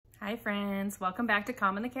Hi friends, welcome back to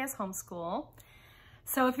Common the Chaos Homeschool.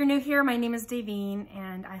 So if you're new here, my name is Davine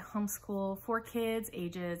and I homeschool 4 kids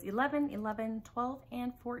ages 11, 12,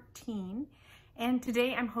 and 14. And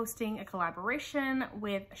today I'm hosting a collaboration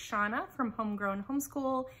with Shauna from Homegrown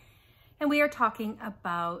Homeschool, and we are talking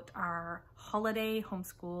about our holiday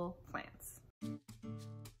homeschool plans.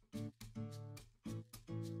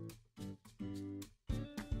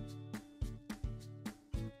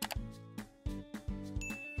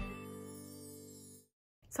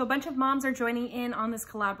 So a bunch of moms are joining in on this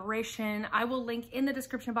collaboration. I will link in the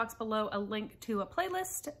description box below a link to a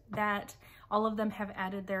playlist that all of them have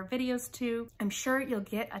added their videos to. I'm sure you'll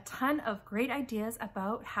get a ton of great ideas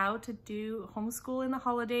about how to do homeschool in the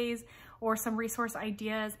holidays, or some resource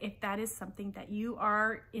ideas if that is something that you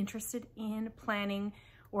are interested in planning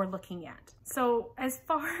or looking at. So as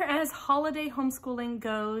far as holiday homeschooling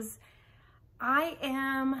goes,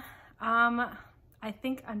 I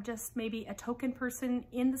think I'm just maybe a token person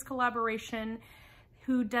in this collaboration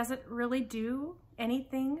who doesn't really do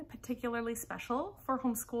anything particularly special for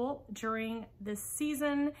homeschool during this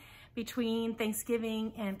season. Between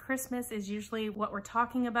Thanksgiving and Christmas is usually what we're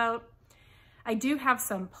talking about. I do have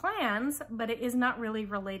some plans, but it is not really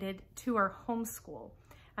related to our homeschool.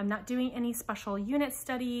 I'm not doing any special unit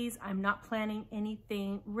studies. I'm not planning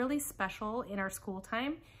anything really special in our school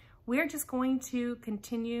time. We're just going to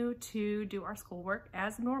continue to do our schoolwork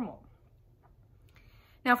as normal.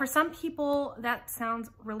 Now, for some people, that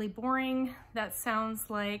sounds really boring. That sounds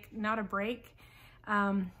like not a break.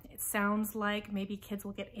 It sounds like maybe kids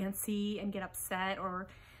will get antsy and get upset, or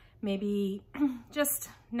maybe just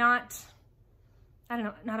not, I don't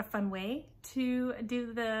know, not a fun way to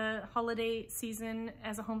do the holiday season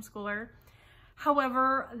as a homeschooler.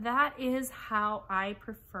 However, that is how I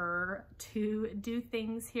prefer to do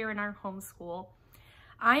things here in our homeschool.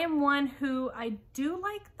 I am one who, I do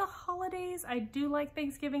like the holidays. I do like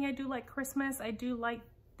Thanksgiving. I do like Christmas. I do like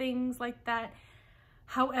things like that.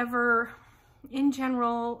 However, in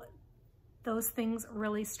general, those things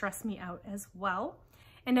really stress me out as well.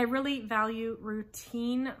 And I really value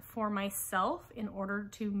routine for myself in order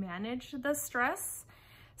to manage the stress.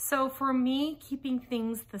 So for me, keeping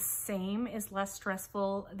things the same is less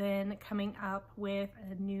stressful than coming up with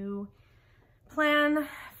a new plan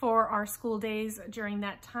for our school days during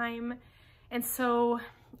that time. And so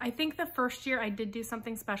I think the first year I did do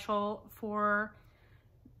something special for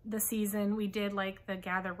the season. We did like the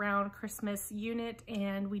gather round Christmas unit,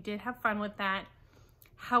 and we did have fun with that.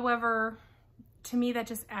 However, to me, that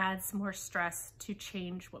just adds more stress to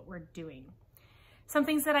change what we're doing. Some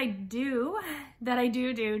things that I do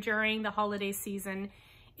during the holiday season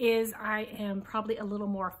is I am probably a little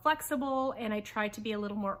more flexible, and I try to be a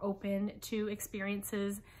little more open to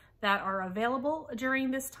experiences that are available during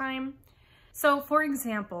this time. So for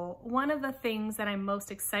example, one of the things that I'm most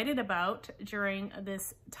excited about during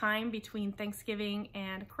this time between Thanksgiving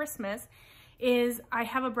and Christmas is I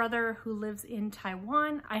have a brother who lives in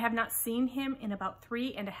Taiwan. I have not seen him in about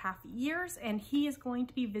 3.5 years, and he is going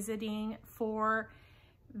to be visiting for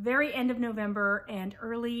very end of November and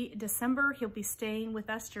early December. He'll be staying with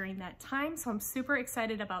us during that time, so I'm super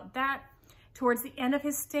excited about that. Towards the end of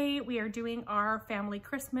his stay, we are doing our family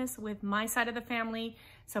Christmas with my side of the family.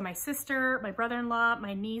 So my sister, my brother-in-law,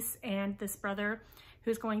 my niece, and this brother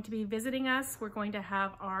who's going to be visiting us. We're going to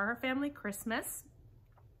have our family Christmas.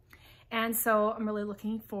 And so I'm really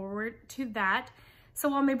looking forward to that. So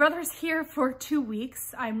while my brother's here for 2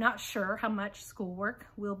 weeks, I'm not sure how much schoolwork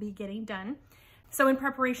will be getting done. So in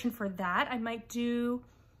preparation for that, I might do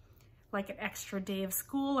like an extra day of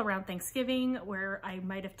school around Thanksgiving where I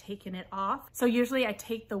might have taken it off. So usually I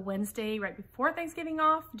take the Wednesday right before Thanksgiving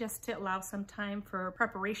off just to allow some time for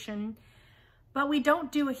preparation. But we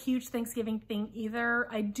don't do a huge Thanksgiving thing either.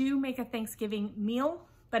 I do make a Thanksgiving meal,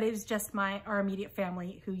 but it is just our immediate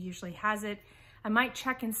family who usually has it. I might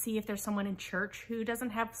check and see if there's someone in church who doesn't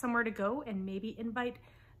have somewhere to go and maybe invite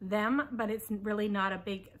them, but it's really not a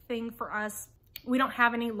big thing for us. We don't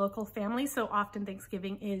have any local family, so often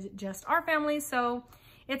Thanksgiving is just our family. So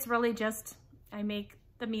it's really just, I make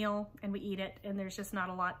the meal and we eat it, and there's just not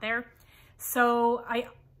a lot there. So I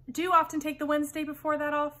do often take the Wednesday before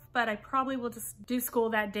that off, but I probably will just do school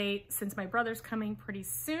that day since my brother's coming pretty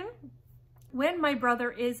soon. When my brother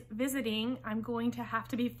is visiting, I'm going to have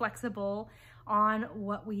to be flexible on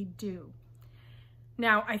what we do.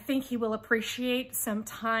 Now, I think he will appreciate some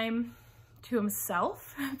time to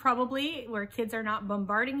himself, probably, where kids are not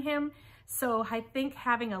bombarding him. So I think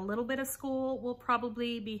having a little bit of school will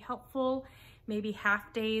probably be helpful, maybe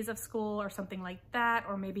half days of school or something like that,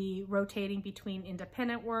 or maybe rotating between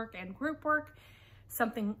independent work and group work.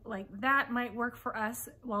 Something like that might work for us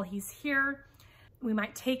while he's here. We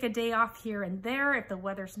might take a day off here and there if the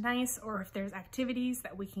weather's nice, or if there's activities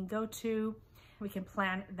that we can go to. We can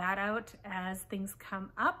plan that out as things come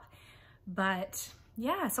up. But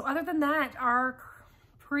yeah, so other than that, our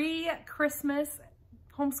pre-Christmas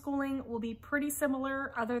homeschooling will be pretty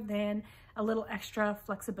similar, other than a little extra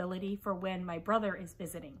flexibility for when my brother is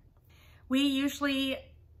visiting. We usually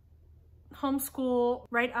homeschool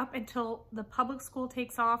right up until the public school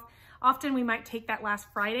takes off. Often we might take that last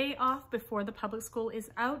Friday off before the public school is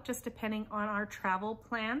out, just depending on our travel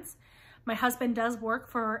plans. My husband does work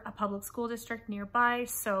for a public school district nearby,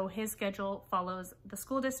 so his schedule follows the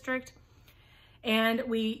school district. And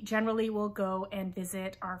we generally will go and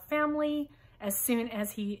visit our family as soon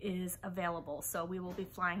as he is available. So we will be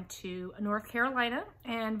flying to North Carolina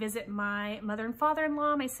and visit my mother and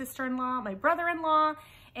father-in-law, my sister-in-law, my brother-in-law,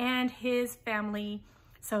 and his family.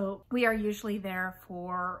 So we are usually there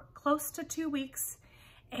for close to 2 weeks.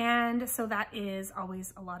 And so that is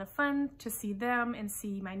always a lot of fun to see them and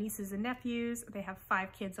see my nieces and nephews. They have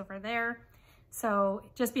 5 kids over there. So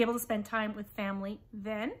just be able to spend time with family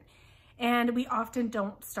then. And we often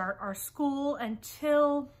don't start our school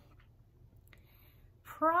until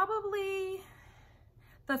probably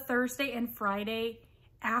the Thursday and Friday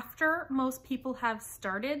after most people have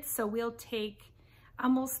started. So we'll take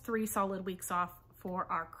almost 3 solid weeks off for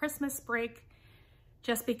our Christmas break,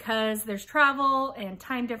 just because there's travel and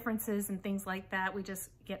time differences and things like that. We just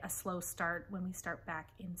get a slow start when we start back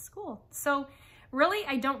in school. So really,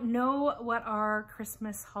 I don't know what our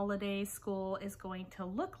Christmas holiday school is going to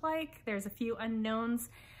look like. There's a few unknowns.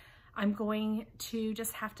 I'm going to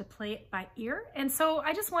just have to play it by ear. And so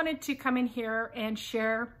I just wanted to come in here and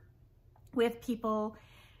share with people,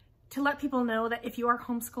 to let people know that if you are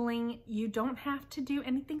homeschooling, you don't have to do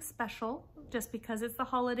anything special just because it's the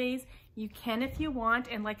holidays. You can if you want.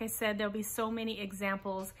 And like I said, there'll be so many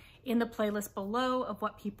examples in the playlist below of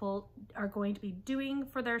what people are going to be doing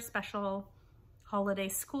for their special holiday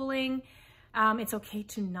schooling. It's okay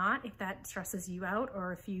to not if that stresses you out,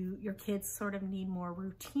 or if your kids sort of need more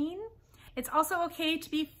routine. It's also okay to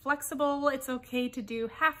be flexible. It's okay to do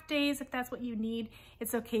half days if that's what you need.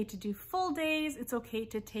 It's okay to do full days. It's okay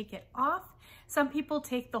to take it off. Some people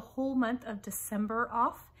take the whole month of December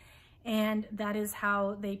off, and that is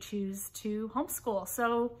how they choose to homeschool.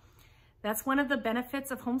 So that's one of the benefits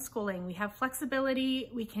of homeschooling. We have flexibility.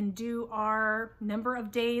 We can do our number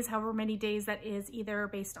of days, however many days that is, either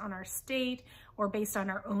based on our state or based on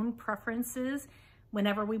our own preferences,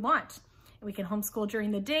 whenever we want. We can homeschool during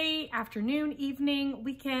the day, afternoon, evening,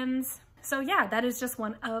 weekends. So yeah, that is just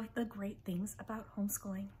one of the great things about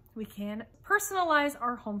homeschooling. We can personalize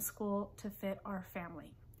our homeschool to fit our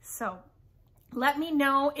family. So let me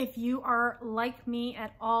know if you are like me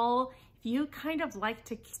at all. If you kind of like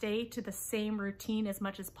to stay to the same routine as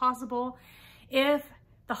much as possible. If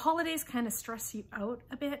the holidays kind of stress you out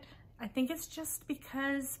a bit, I think it's just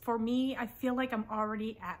because for me, I feel like I'm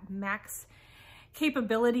already at max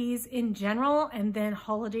capabilities in general, and then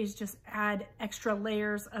holidays just add extra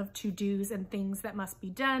layers of to-dos and things that must be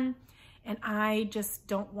done. And I just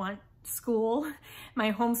don't want school,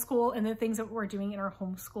 my homeschool, and the things that we're doing in our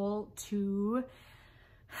homeschool to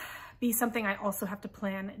be something I also have to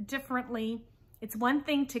plan differently. It's one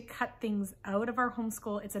thing to cut things out of our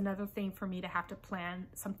homeschool. It's another thing for me to have to plan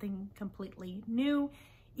something completely new,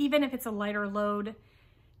 even if it's a lighter load.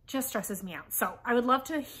 Just stresses me out. So I would love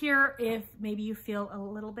to hear if maybe you feel a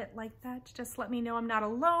little bit like that. Just let me know I'm not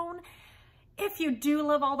alone. If you do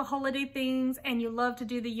love all the holiday things and you love to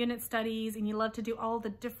do the unit studies and you love to do all the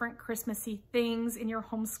different Christmassy things in your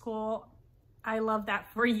homeschool, I love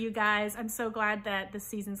that for you guys. I'm so glad that this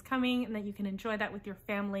season's coming and that you can enjoy that with your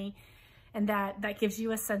family, and that gives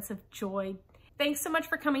you a sense of joy. Thanks so much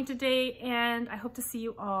for coming today, and I hope to see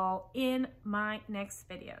you all in my next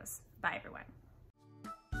videos. Bye everyone.